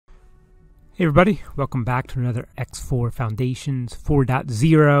Hey everybody, welcome back to another X4 Foundations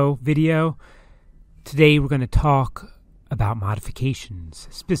 4.0 video. Today we're going to talk about modifications,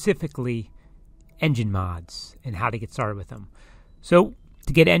 specifically engine mods and how to get started with them. So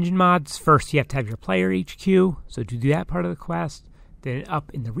to get engine mods, first you have to have your player HQ. So to do that part of the quest, then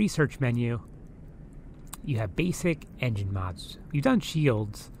up in the research menu, you have basic engine mods. You've done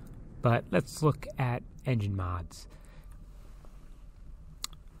shields, but let's look at engine mods.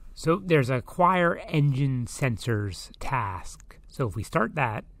 So there's a acquire engine sensors task. So if we start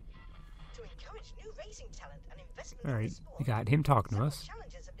that, to encourage new racing talent and investment all in right, the sport, we got him talking to us.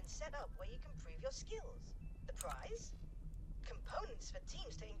 challenges have been set up where you can prove your skills. The prize? Components for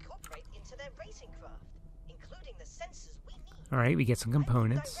teams to incorporate into their racing craft, including the sensors we need. All right, we get some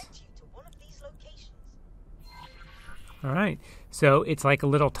components. I will direct you to one of these locations. All right, so it's like a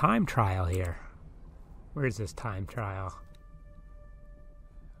little time trial here. Where's this time trial?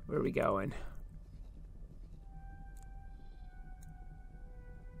 Where are we going?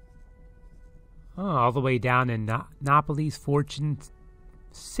 Oh, all the way down in Napoli's Fortune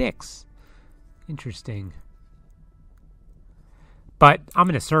 6. Interesting. But I'm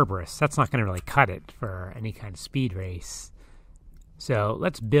in a Cerberus. That's not going to really cut it for any kind of speed race. So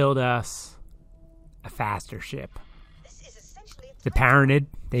let's build us a faster ship. This is essentially a The Paranid,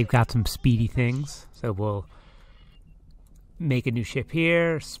 they've got some speedy things. So we'll make a new ship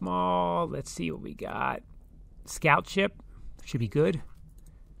here. Small. Let's see what we got. Scout ship. Should be good.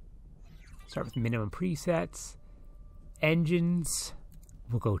 Start with minimum presets. Engines.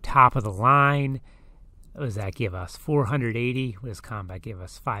 We'll go top of the line. What does that give us? 480. What does combat give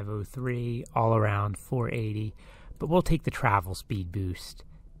us? 503. All around 480. But we'll take the travel speed boost.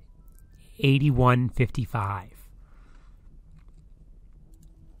 8155.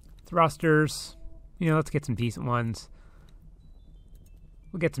 Thrusters. Let's get some decent ones.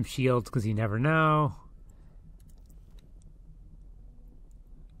 We'll get some shields because you never know.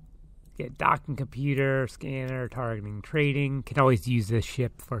 Get docking computer, scanner, targeting, trading. Can always use this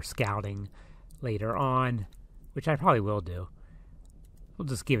ship for scouting later on, which I probably will do. We'll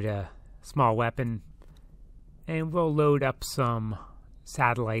just give it a small weapon, and we'll load up some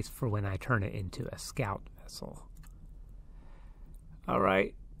satellites for when I turn it into a scout vessel. All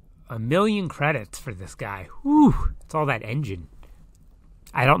right, 1 million credits for this guy. Whew, it's all that engine.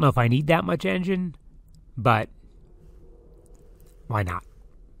 I don't know if I need that much engine, but why not?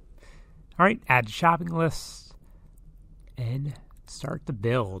 All right, add to shopping list and start the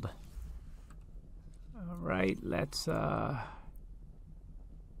build. All right, let's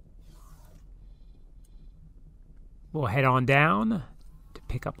we'll head on down to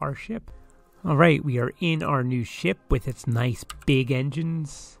pick up our ship. All right, we are in our new ship with its nice big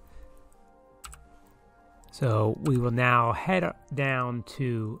engines. So we will now head down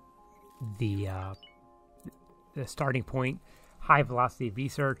to the starting point, high velocity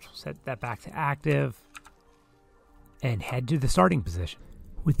research, set that back to active, and head to the starting position.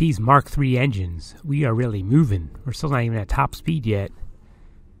 With these Mark III engines, we are really moving. We're still not even at top speed yet,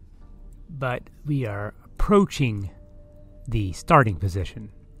 but we are approaching the starting position.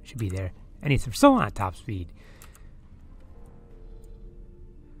 Should be there. And it's still not at top speed.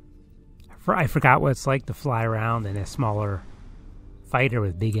 I forgot what it's like to fly around in a smaller fighter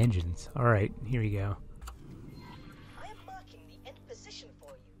with big engines. Alright, here we go. I am marking the end position for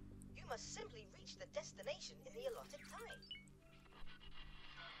you. You must simply reach the destination in the allotted time.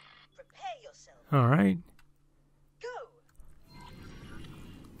 Prepare yourself. Alright. Go!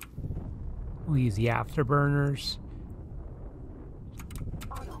 We'll use the afterburners.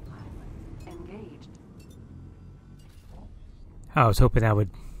 Autopilot engaged. I was hoping that would...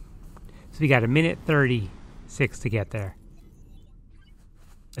 So we got 1:36 to get there.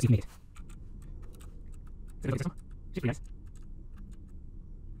 Let's see if we make it. Pretty nice.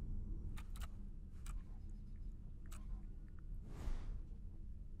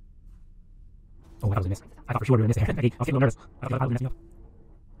 Oh, that was a miss. I thought for sure we were going to miss there. I was getting a little nervous. I thought I was messing up.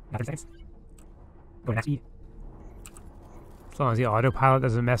 About 30 seconds. Going at speed. As long as the autopilot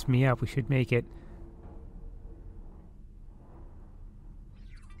doesn't mess me up, we should make it.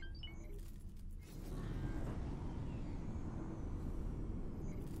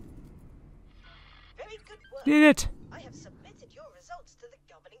 Very good work. Did it! I have submitted your results to the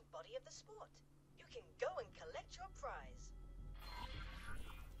governing body of the sport. You can go and collect your prize.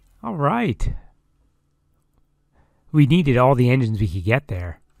 All right. We needed all the engines we could get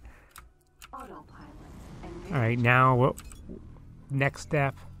there. Autopilot engaged. All right, now next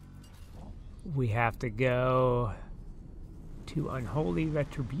step, we have to go to Unholy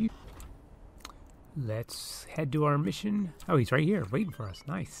Retribution. Let's head to our mission. Oh, he's right here waiting for us.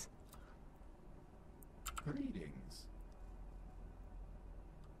 Nice. Greetings.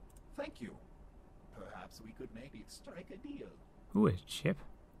 Thank you. Perhaps we could maybe strike a deal. Ooh, a ship.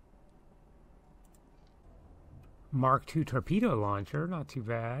 Mark II torpedo launcher, not too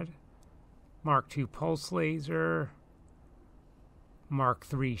bad. Mark II pulse laser. Mark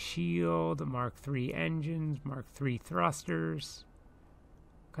III shield. Mark III engines. Mark III thrusters.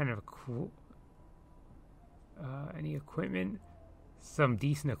 Kind of cool. Any equipment? Some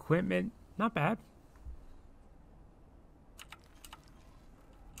decent equipment. Not bad.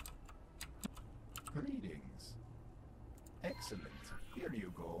 Greetings. Excellent. Here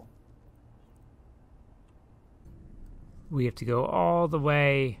you go. We have to go all the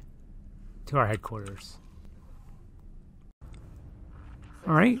way to our headquarters.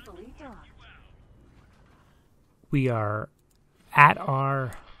 All right. We are at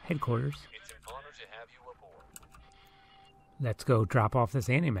our headquarters. It's an honor to have you aboard. Let's go drop off this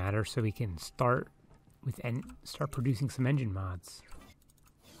antimatter so we can start producing some engine mods.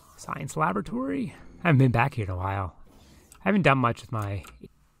 Science laboratory. I haven't been back here in a while. I haven't done much with my.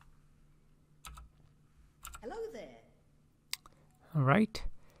 Hello there. All right.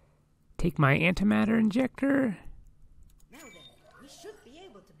 Take my antimatter injector. Now then, we should be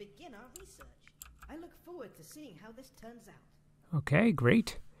able to begin our research. I look forward to seeing how this turns out. Okay,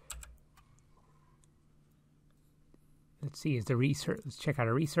 great. Let's see, is the research. Let's check out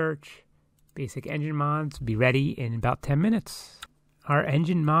our research. Basic engine mods be ready in about 10 minutes. Our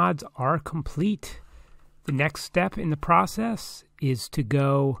engine mods are complete. The next step in the process is to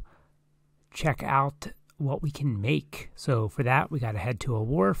go check out what we can make. So for that, we got to head to a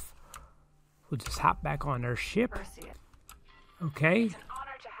wharf. We'll just hop back on our ship. Okay,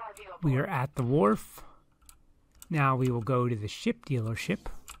 we are at the wharf. Now we will go to the ship dealership.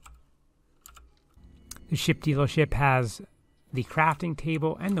 The ship dealership has the crafting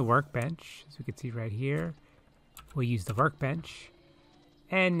table and the workbench, as we can see right here. We'll use the workbench.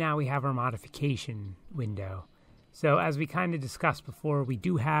 And now we have our modification window. So as we kind of discussed before, we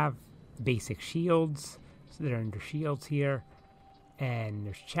do have basic shields. So they're under shields here. And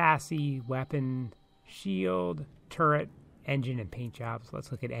there's chassis, weapon, shield, turret, engine, and paint jobs.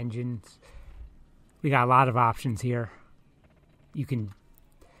 Let's look at engines. We got a lot of options here. You can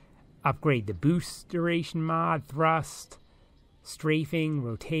upgrade the boost duration mod, thrust, strafing,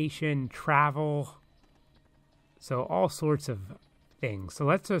 rotation, travel. So all sorts of things. So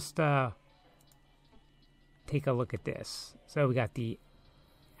let's just take a look at this. So we got the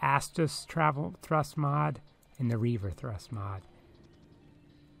Astus travel thrust mod and the Reaver thrust mod.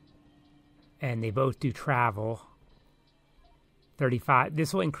 And they both do travel. 35.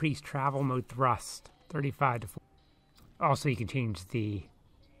 This will increase travel mode thrust 35 to 40. Also, you can change the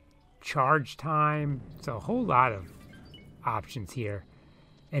charge time. So a whole lot of options here.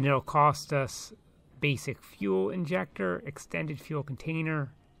 And it'll cost us basic fuel injector, extended fuel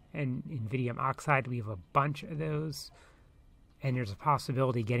container, and Invidium oxide. We have a bunch of those. And there's a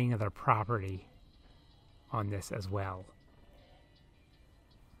possibility of getting other property on this as well.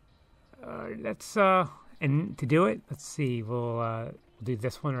 And to do it, let's see, we'll do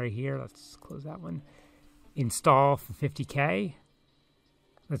this one right here. Let's close that one. Install for 50K.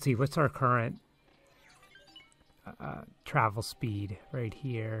 Let's see, what's our current travel speed right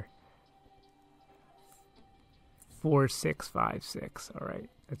here? 4656. All right,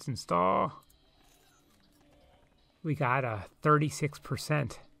 let's install. We got a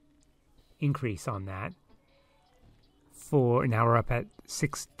 36% increase on that. Now we're up at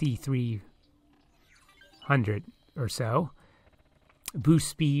 6,300 or so. Boost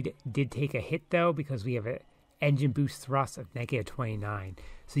speed did take a hit though because we have an engine boost thrust of -29.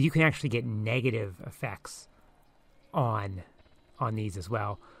 So you can actually get negative effects on these as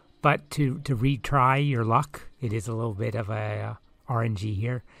well. But to retry your luck, it is a little bit of a RNG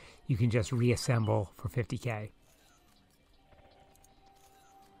here. You can just reassemble for 50K.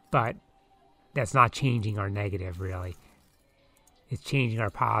 But that's not changing our negative really. It's changing our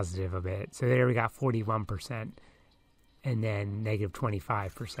positive a bit. So there we got 41% and then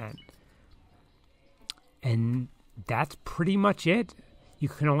 -25%. And that's pretty much it. You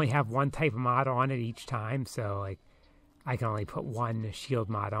can only have one type of mod on it each time. So like I can only put one shield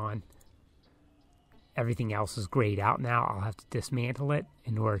mod on. Everything else is grayed out now. I'll have to dismantle it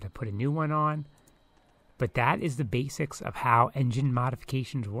in order to put a new one on. But that is the basics of how engine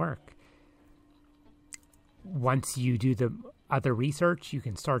modifications work. Once you do the other research, you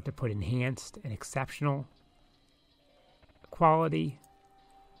can start to put enhanced and exceptional quality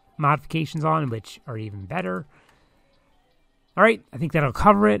modifications on, which are even better. All right, I think that'll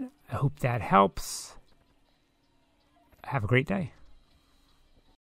cover it. I hope that helps. Have a great day.